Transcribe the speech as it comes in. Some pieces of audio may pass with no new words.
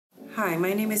Hi,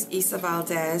 my name is Isa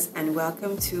Valdez, and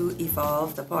welcome to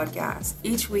Evolve the podcast.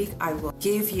 Each week, I will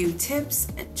give you tips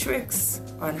and tricks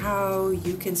on how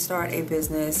you can start a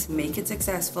business, make it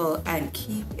successful, and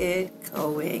keep it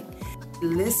going.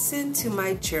 Listen to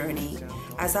my journey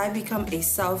as I become a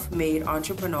self-made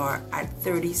entrepreneur at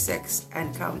 36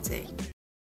 and counting.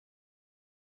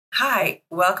 Hi,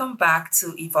 welcome back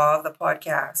to Evolve the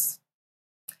podcast.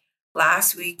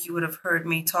 Last week, you would have heard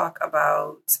me talk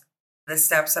about the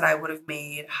steps that I would have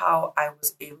made, how I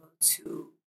was able to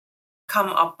come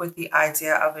up with the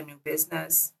idea of a new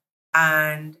business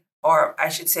or I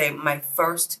should say my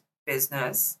first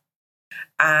business.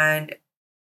 And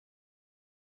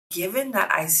given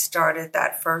that I started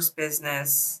that first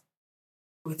business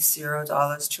with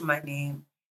 $0 to my name,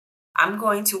 I'm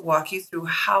going to walk you through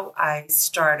how I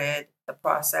started the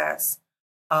process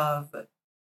of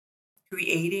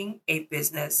creating a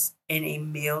business in a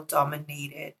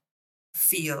male-dominated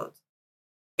field.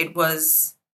 It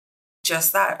was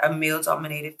just that, a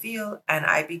male-dominated field, and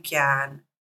I began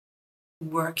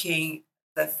working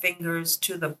the fingers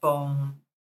to the bone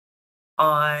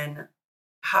on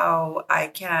how I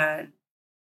can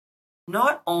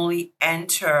not only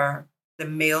enter the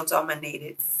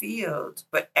male-dominated field,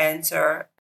 but enter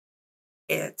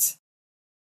it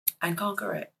and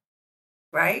conquer it,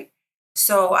 right?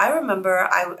 So I remember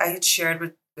I had shared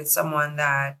with someone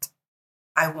that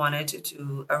I wanted to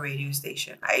do a radio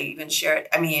station. I even shared,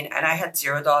 and I had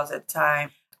 $0 at the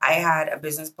time. I had a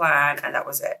business plan and that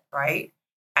was it, right?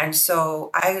 And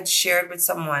so I had shared with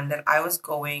someone that I was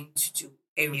going to do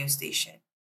a radio station.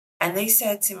 And they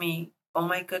said to me, "Oh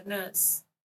my goodness,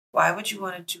 why would you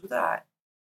want to do that?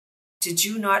 Did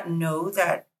you not know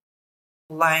that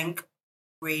blank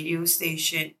radio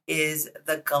station is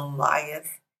the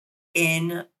Goliath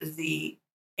in the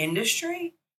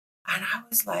industry?" And I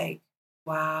was like,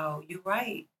 wow, you're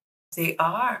right. They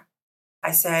are.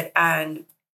 I said, and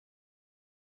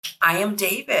I am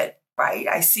David, right?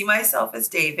 I see myself as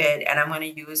David, and I'm going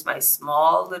to use my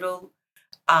small little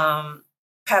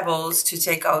pebbles to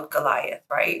take out Goliath,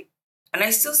 right? And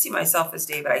I still see myself as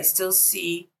David. I still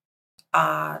see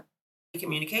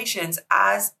communications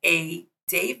as a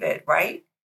David, right?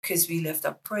 Because we lift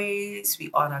up praise, we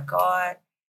honor God.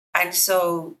 And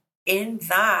so in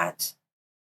that,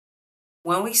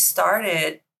 when we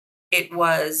started, it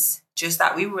was just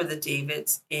that we were the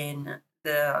Davids in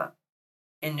the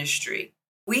industry.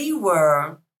 We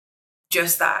were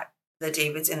just that, the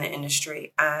Davids in the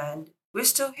industry. And we're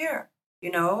still here,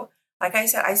 Like I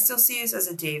said, I still see us as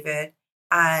a David.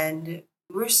 And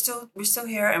we're still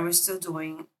here, and we're still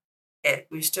doing it.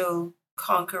 We're still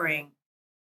conquering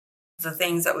the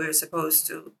things that we were supposed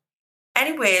to.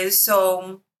 Anyways,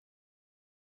 so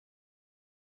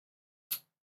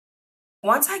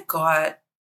once I got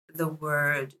the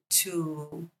word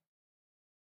to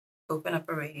open up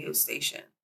a radio station,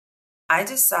 I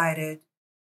decided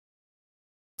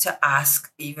to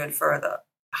ask even further.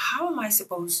 How am I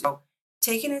supposed to?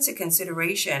 Taking into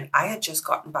consideration, I had just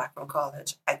gotten back from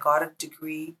college. I got a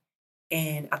degree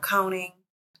in accounting,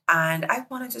 and I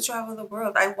wanted to travel the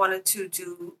world. I wanted to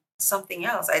do something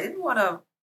else. I didn't want to.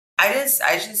 I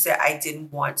should say I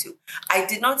didn't want to. I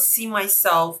did not see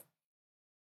myself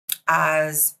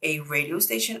as a radio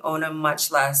station owner,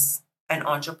 much less an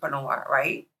entrepreneur,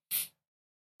 right?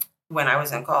 When I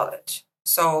was in college.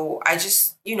 So I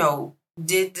just,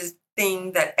 did the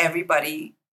thing that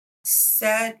everybody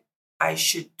said I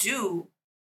should do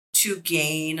to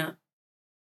gain,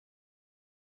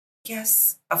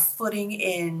 a footing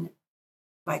in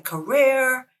my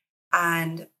career.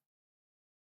 And,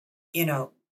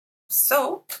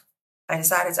 so I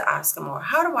decided to ask him more,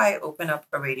 how do I open up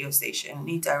a radio station? And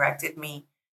he directed me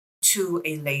to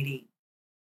a lady.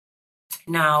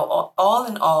 Now, all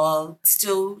in all,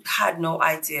 still had no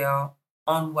idea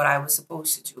on what I was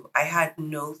supposed to do. I had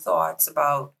no thoughts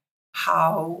about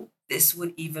how this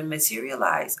would even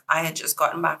materialize. I had just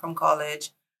gotten back from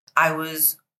college. I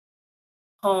was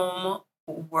home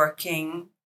working.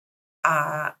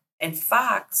 In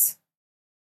fact,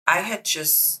 I had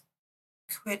just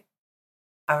quit.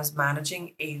 I was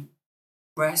managing a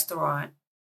restaurant,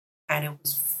 and it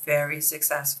was very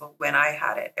successful. When I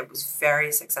had it, it was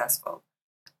very successful.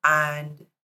 And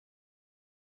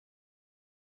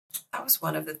that was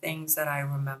one of the things that I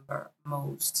remember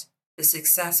most, the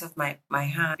success of my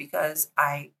hand, because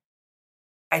I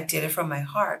did it from my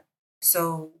heart.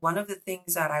 So one of the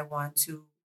things that I want to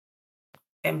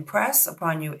impress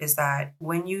upon you is that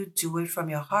when you do it from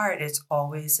your heart, it's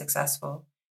always successful.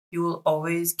 You will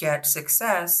always get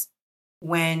success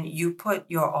when you put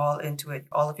your all into it,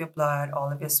 all of your blood,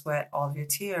 all of your sweat, all of your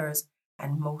tears,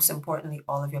 and most importantly,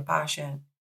 all of your passion.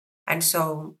 And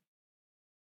so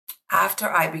after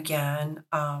I began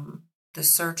the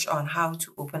search on how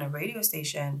to open a radio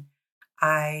station,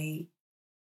 I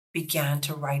began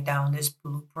to write down this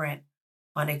blueprint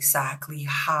on exactly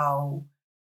how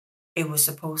it was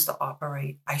supposed to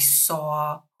operate. I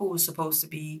saw who was supposed to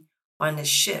be on the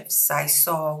shifts. I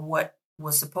saw what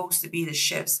was supposed to be the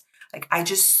shifts. Like I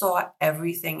just saw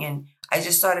everything and I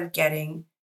just started getting,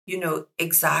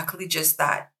 exactly just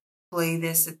that. Play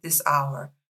this at this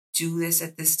hour, do this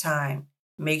at this time.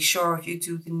 Make sure if you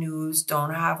do the news,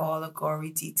 don't have all the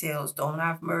gory details, don't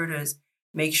have murders.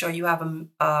 Make sure you have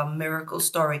a miracle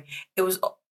story. It was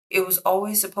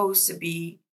always supposed to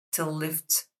be to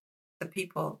lift the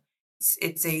people.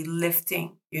 It's a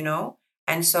lifting,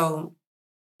 And so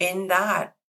in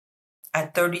that,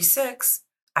 at 36,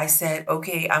 I said,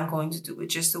 okay, I'm going to do it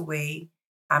just the way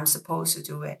I'm supposed to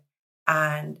do it.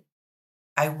 And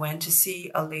I went to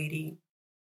see a lady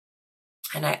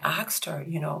and I asked her,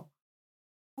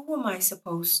 who am I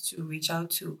supposed to reach out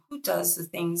to? Who does the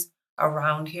things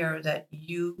around here that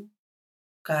you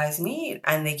guys need?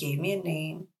 And they gave me a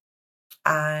name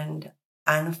and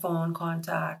a phone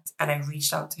contact, and I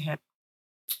reached out to him.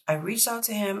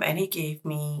 And he gave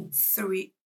me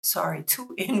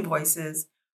two invoices.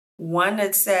 One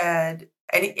that said,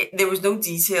 and there was no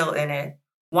detail in it.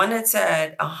 One that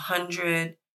said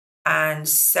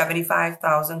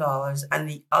 $175,000, and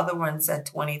the other one said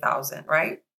 20,000,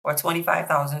 right? Or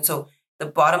 25,000. So the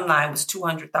bottom line was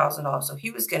 $200,000. So he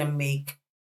was going to make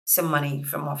some money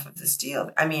from off of this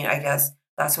deal. I mean, I guess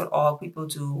that's what all people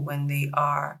do when they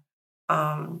are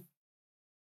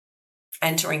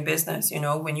entering business.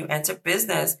 When you enter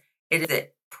business, it is the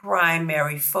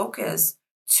primary focus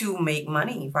to make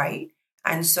money, right?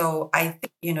 And so I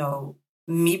think,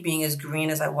 me being as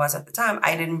green as I was at the time,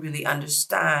 I didn't really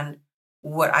understand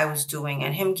what I was doing.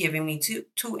 And him giving me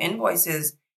two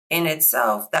invoices in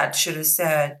itself that should have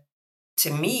said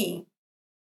to me,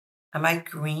 am I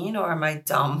green or am I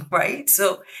dumb, right?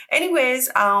 So anyways,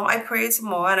 I prayed some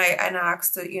more and I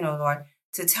asked the, Lord,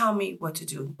 to tell me what to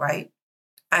do, right?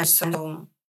 And so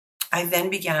I then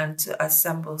began to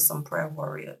assemble some prayer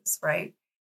warriors, right?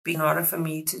 In order for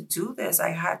me to do this,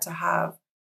 I had to have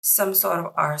some sort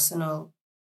of arsenal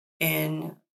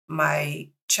in my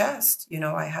chest.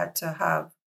 I had to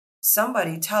have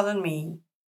somebody telling me,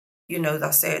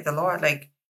 thus saith the Lord. Like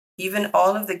even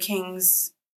all of the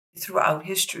kings throughout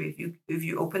history, if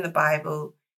you open the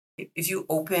Bible, if you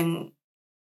open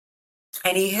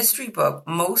any history book,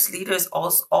 most leaders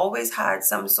also always had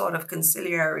some sort of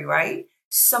conciliary, right?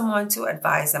 Someone to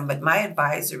advise them. But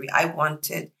I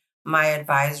wanted my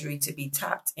advisory to be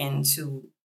tapped into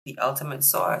the ultimate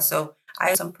source. So I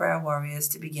had some prayer warriors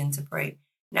to begin to pray.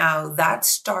 Now that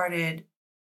started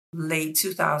late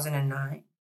 2009.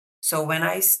 So when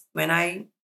I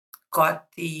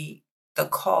got the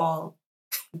call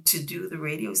to do the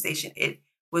radio station, it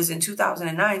was in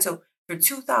 2009. So for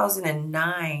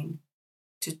 2009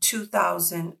 to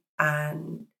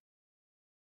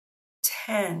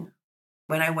 2010,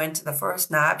 when I went to the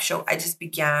first NAB show, I just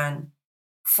began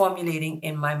formulating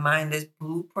in my mind this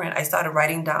blueprint. I started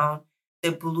writing down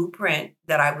the blueprint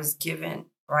that I was given,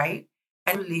 right?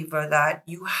 And I believe that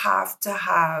you have to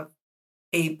have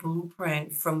a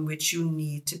blueprint from which you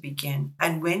need to begin.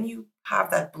 And when you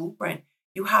have that blueprint,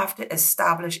 you have to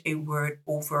establish a word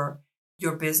over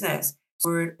your business.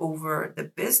 Word over the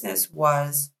business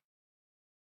was,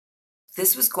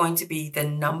 this was going to be the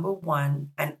number one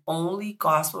and only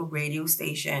gospel radio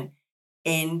station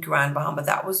in Grand Bahama.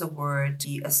 That was the word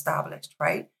he established,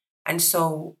 right? And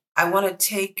so I want to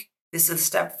take this a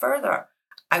step further.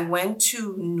 I went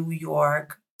to New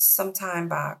York sometime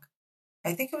back.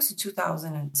 I think it was in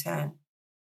 2010.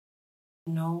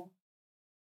 No,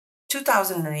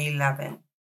 2011.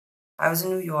 I was in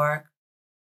New York.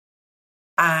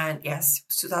 And yes, it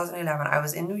was 2011. I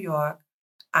was in New York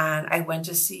and I went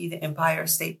to see the Empire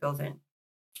State Building.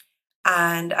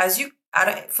 And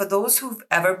for those who've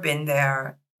ever been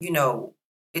there,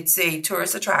 it's a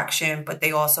tourist attraction, but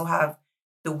they also have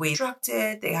the way it's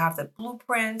constructed, they have the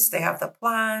blueprints, they have the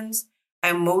plans,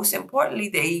 and most importantly,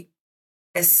 they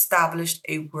established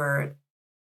a word.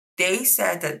 They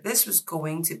said that this was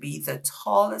going to be the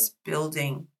tallest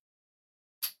building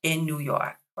in New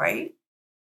York, right?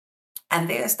 And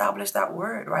they established that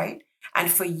word, right?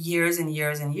 And for years and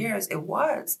years and years, it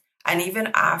was. And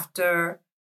even after,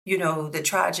 the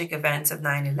tragic events of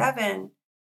 9/11,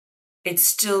 it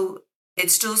still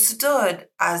stood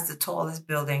as the tallest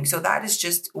building. So that is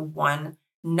just one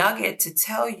nugget to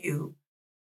tell you,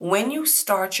 when you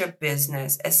start your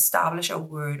business, establish a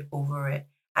word over it.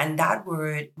 And that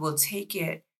word will take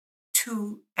it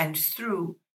to and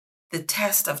through the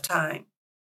test of time.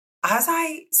 As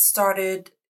I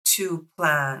started to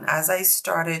plan, as I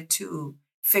started to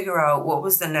figure out what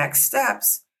was the next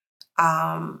steps,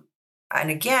 and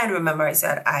again, remember I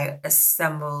said I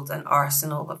assembled an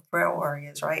arsenal of prayer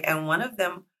warriors, right? And one of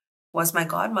them was my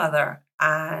godmother,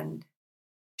 and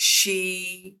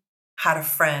she had a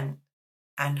friend,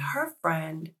 and her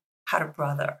friend had a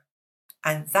brother.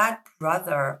 And that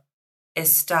brother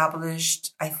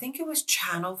established, I think it was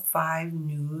Channel 5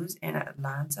 News in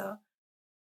Atlanta,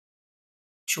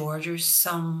 Georgia,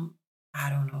 I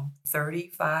don't know,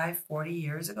 35, 40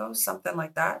 years ago, something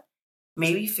like that,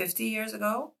 maybe 50 years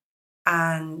ago.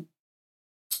 And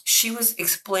she was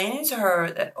explaining to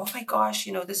her that, oh my gosh,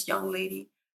 this young lady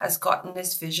has gotten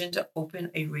this vision to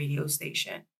open a radio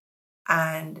station.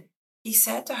 And he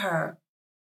said to her,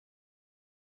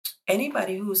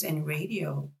 anybody who's in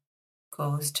radio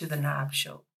goes to the NAB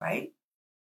show, right?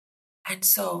 And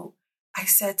so I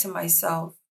said to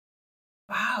myself,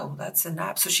 wow, that's a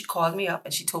NAB. So she called me up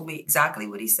and she told me exactly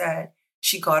what he said.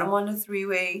 She got him on the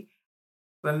three-way.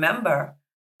 Remember,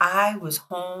 I was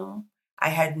home. I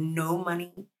had no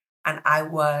money and I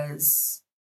was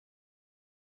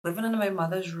living under my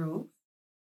mother's roof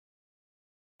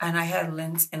and I had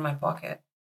lint in my pocket.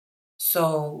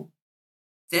 So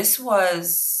this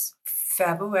was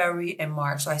February and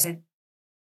March. So I said,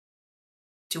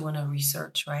 doing a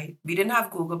research, right? We didn't have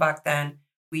Google back then.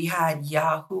 We had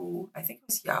Yahoo, I think it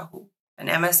was Yahoo, and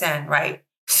MSN, right?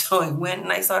 So I went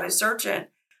and I started searching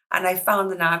and I found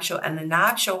the NAB show. And the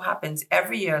NAB show happens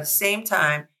every year, same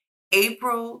time,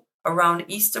 April, around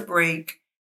Easter break.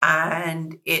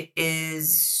 And it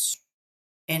is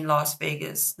in Las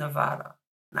Vegas, Nevada.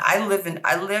 And I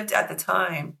lived at the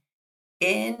time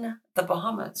in the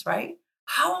Bahamas, right?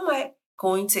 How am I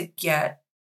going to get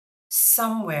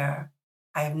somewhere?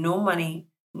 I have no money,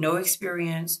 no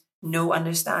experience, no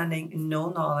understanding, no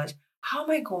knowledge. How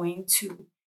am I going to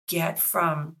get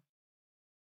from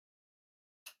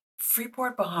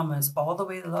Freeport, Bahamas, all the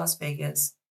way to Las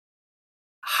Vegas?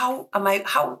 How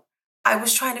I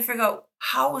was trying to figure out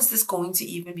how is this going to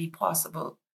even be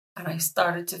possible? And I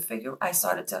started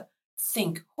to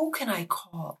think, who can I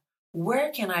call?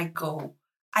 Where can I go?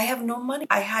 I have no money.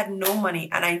 I had no money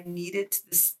and I needed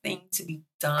this thing to be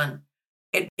done.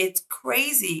 It's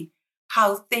crazy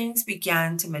how things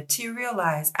began to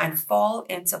materialize and fall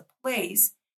into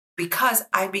place because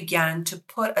I began to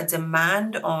put a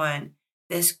demand on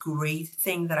this great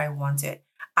thing that I wanted.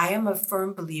 I am a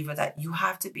firm believer that you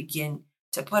have to begin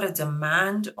to put a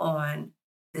demand on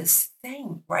this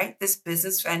thing, right? This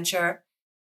business venture,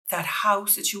 that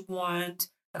house that you want,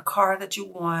 the car that you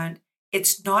want.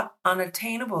 It's not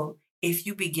unattainable if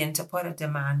you begin to put a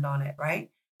demand on it,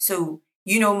 right? So,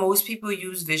 most people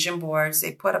use vision boards.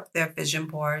 They put up their vision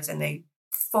boards and they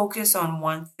focus on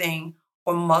one thing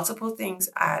or multiple things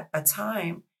at a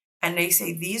time. And they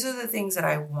say, these are the things that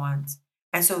I want.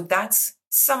 And so that's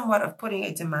somewhat of putting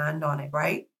a demand on it,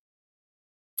 right?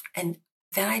 And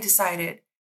then I decided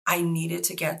I needed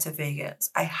to get to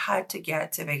Vegas. I had to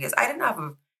get to Vegas. I didn't have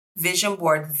a vision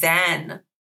board then.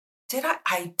 Did I?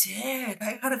 I did.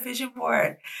 I had a vision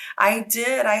board. I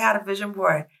did. I had a vision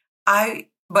board.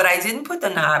 But I didn't put the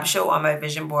NAB show on my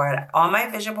vision board. On my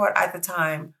vision board at the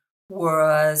time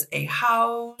was a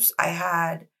house. I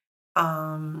had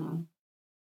an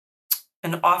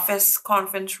office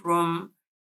conference room,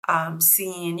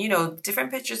 seeing,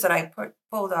 different pictures that I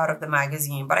pulled out of the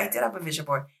magazine. But I did have a vision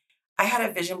board. I had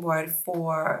a vision board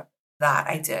for that.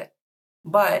 I did.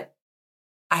 But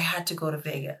I had to go to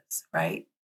Vegas, right?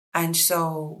 And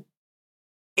so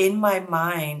in my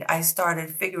mind, I started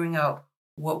figuring out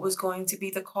what was going to be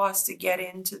the cost to get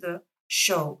into the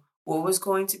show, what was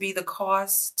going to be the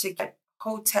cost to get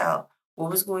hotel, what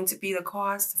was going to be the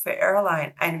cost for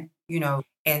airline. And,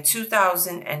 in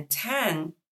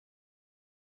 2010,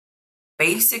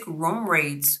 basic room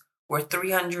rates were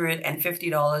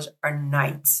 $350 a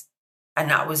night. And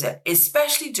that was it,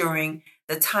 especially during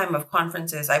the time of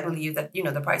conferences. I believe that,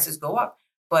 the prices go up.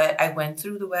 But I went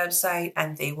through the website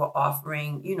and they were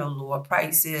offering, lower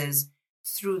prices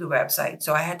through the website.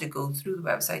 So I had to go through the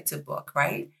website to book,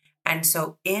 right? And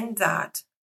so in that,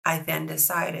 I then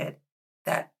decided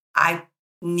that I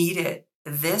needed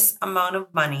this amount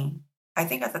of money. I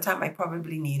think at the time I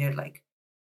probably needed like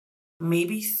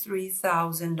maybe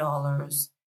 $3,000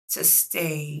 to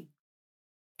stay,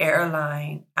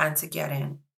 airline, and to get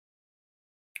in.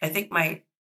 I think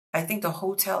the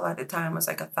hotel at the time was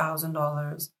like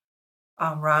 $1,000.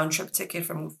 round trip ticket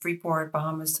from Freeport,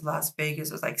 Bahamas to Las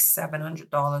Vegas was like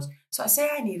 $700. So I say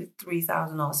I needed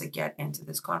 $3,000 to get into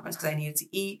this conference because I needed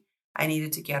to eat, I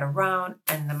needed to get around,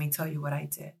 and let me tell you what I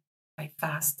did. I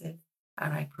fasted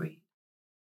and I prayed.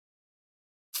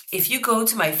 If you go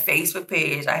to my Facebook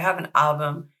page, I have an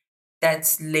album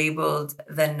that's labeled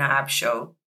The Nab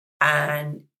Show.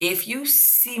 And if you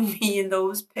see me in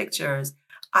those pictures,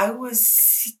 I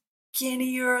was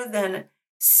skinnier than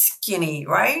skinny,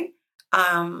 right?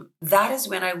 That is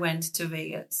when I went to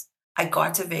Vegas. I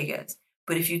got to Vegas.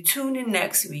 But if you tune in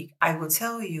next week, I will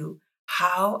tell you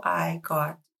how I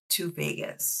got to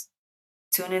Vegas.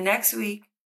 Tune in next week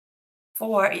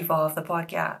for Evolve the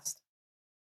Podcast.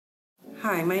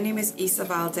 Hi, my name is Isa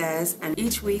Valdez, and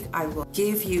each week I will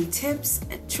give you tips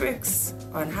and tricks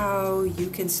on how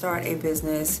you can start a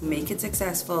business, make it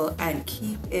successful, and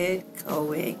keep it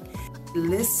going.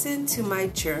 Listen to my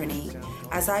journey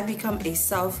as I become a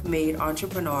self-made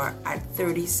entrepreneur at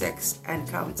 36 and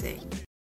counting.